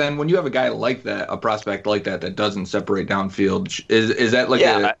slot then? When you have a guy like that, a prospect like that doesn't separate downfield, is that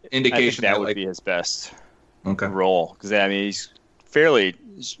an indication that would be his best role? Because he's fairly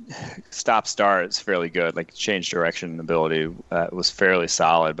stop-start is fairly good. Change direction ability was fairly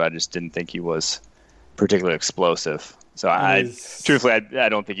solid, but I just didn't think he was particularly explosive. So truthfully, I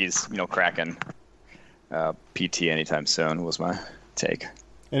don't think he's cracking PT anytime soon. Was my take.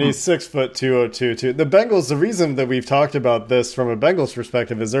 And he's 6'2", 202 too. The Bengals, the reason that we've talked about this from a Bengals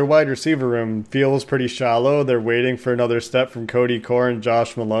perspective is their wide receiver room feels pretty shallow. They're waiting for another step from Cody Core and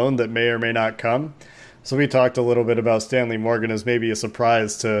Josh Malone that may or may not come. So we talked a little bit about Stanley Morgan as maybe a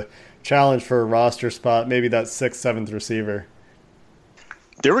surprise to challenge for a roster spot, maybe that 6th, 7th receiver.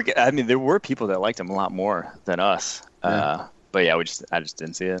 There were people that liked him a lot more than us. Yeah. But yeah, I just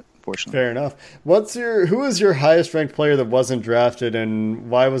didn't see it. Fortunately. Fair enough. Who is your highest ranked player that wasn't drafted, and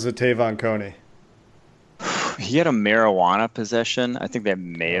why was it Tavon Coney? He had a marijuana possession. I think that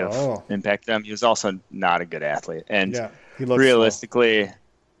may have impacted him. He was also not a good athlete, and realistically,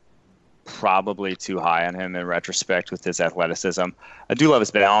 probably too high on him in retrospect with his athleticism. I do love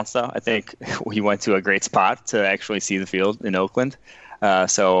his balance, though. I think he went to a great spot to actually see the field in Oakland.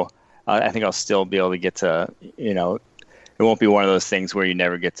 So I think I'll still be able to get to, it won't be one of those things where you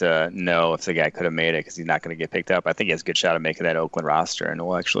never get to know if the guy could have made it because he's not going to get picked up. I think he has a good shot of making that Oakland roster, and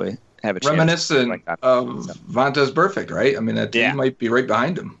we'll actually have a chance. Reminiscent of Vontaze Burfict, right? That team might be right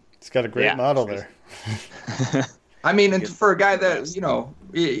behind him. He's got a great model there. And for a guy that,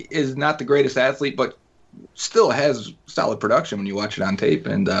 is not the greatest athlete, but still has solid production when you watch it on tape.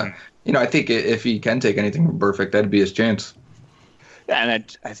 And, I think if he can take anything from Burfict, that'd be his chance. Yeah,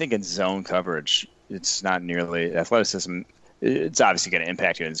 and I think in zone coverage, it's not nearly athleticism. It's obviously going to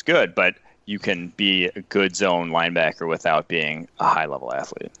impact you and it's good, but you can be a good zone linebacker without being a high-level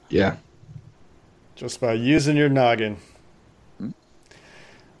athlete. Yeah. Just by using your noggin.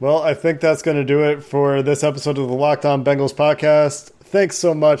 Well, I think that's going to do it for this episode of the Locked On Bengals podcast. Thanks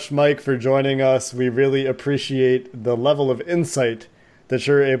so much, Mike, for joining us. We really appreciate the level of insight that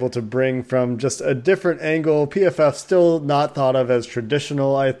you're able to bring from just a different angle. PFF still not thought of as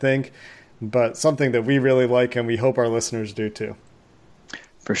traditional, I think. but something that we really like and we hope our listeners do too.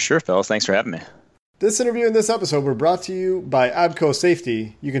 For sure, fellas. Thanks for having me. This interview and this episode were brought to you by Abco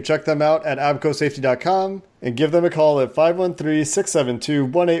Safety. You can check them out at abcosafety.com and give them a call at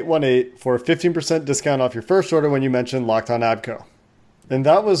 513-672-1818 for a 15% discount off your first order when you mention Locked On Abco. And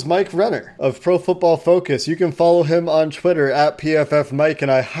that was Mike Renner of Pro Football Focus. You can follow him on Twitter at PFF Mike,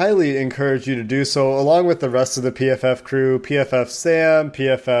 and I highly encourage you to do so, along with the rest of the PFF crew, PFF Sam,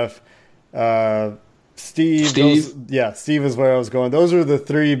 PFF Steve. Steve is where I was going. Those are the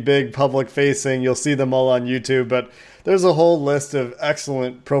three big public-facing. You'll see them all on YouTube, but there's a whole list of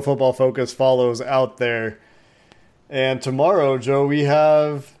excellent Pro Football Focus follows out there. And tomorrow, Joe, we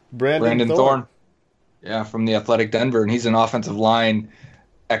have Brandon Thorne. Yeah, from the Athletic Denver, and he's an offensive line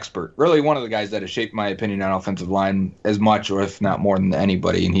expert. Really one of the guys that has shaped my opinion on offensive line as much, or if not more than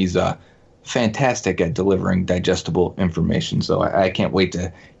anybody, and he's fantastic at delivering digestible information. So I can't wait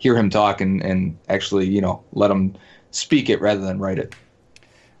to hear him talk and actually, let him speak it rather than write it.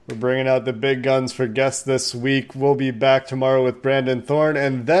 We're bringing out the big guns for guests this week. We'll be back tomorrow with Brandon Thorne,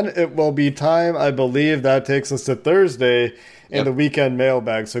 and then it will be time, I believe, that takes us to Thursday in the weekend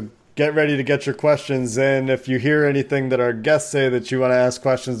mailbag. So get ready to get your questions in. If you hear anything that our guests say that you want to ask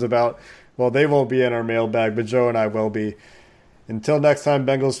questions about, well, they won't be in our mailbag, but Joe and I will be. Until next time,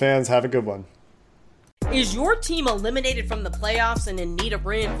 Bengals fans, have a good one. Is your team eliminated from the playoffs and in need of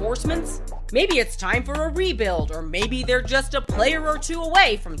reinforcements? Maybe it's time for a rebuild, or maybe they're just a player or two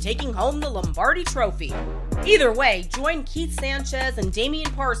away from taking home the Lombardi Trophy. Either way, join Keith Sanchez and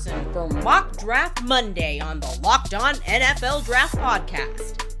Damian Parson for Mock Draft Monday on the Locked On NFL Draft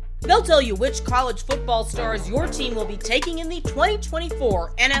Podcast. They'll tell you which college football stars your team will be taking in the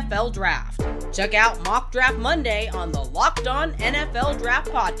 2024 NFL Draft. Check out Mock Draft Monday on the Locked On NFL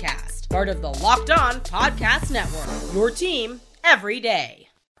Draft Podcast, part of the Locked On Podcast Network, your team every day.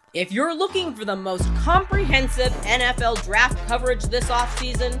 If you're looking for the most comprehensive NFL draft coverage this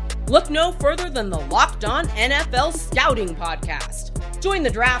offseason, look no further than the Locked On NFL Scouting Podcast. Join the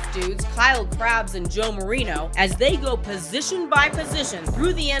draft dudes, Kyle Krabs and Joe Marino, as they go position by position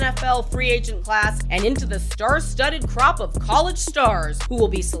through the NFL free agent class and into the star-studded crop of college stars who will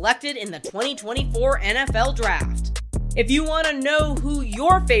be selected in the 2024 NFL Draft. If you want to know who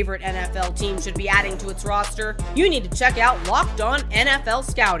your favorite NFL team should be adding to its roster, you need to check out Locked On NFL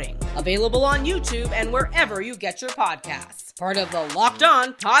Scouting, available on YouTube and wherever you get your podcasts. Part of the Locked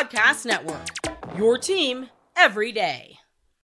On Podcast Network, your team every day.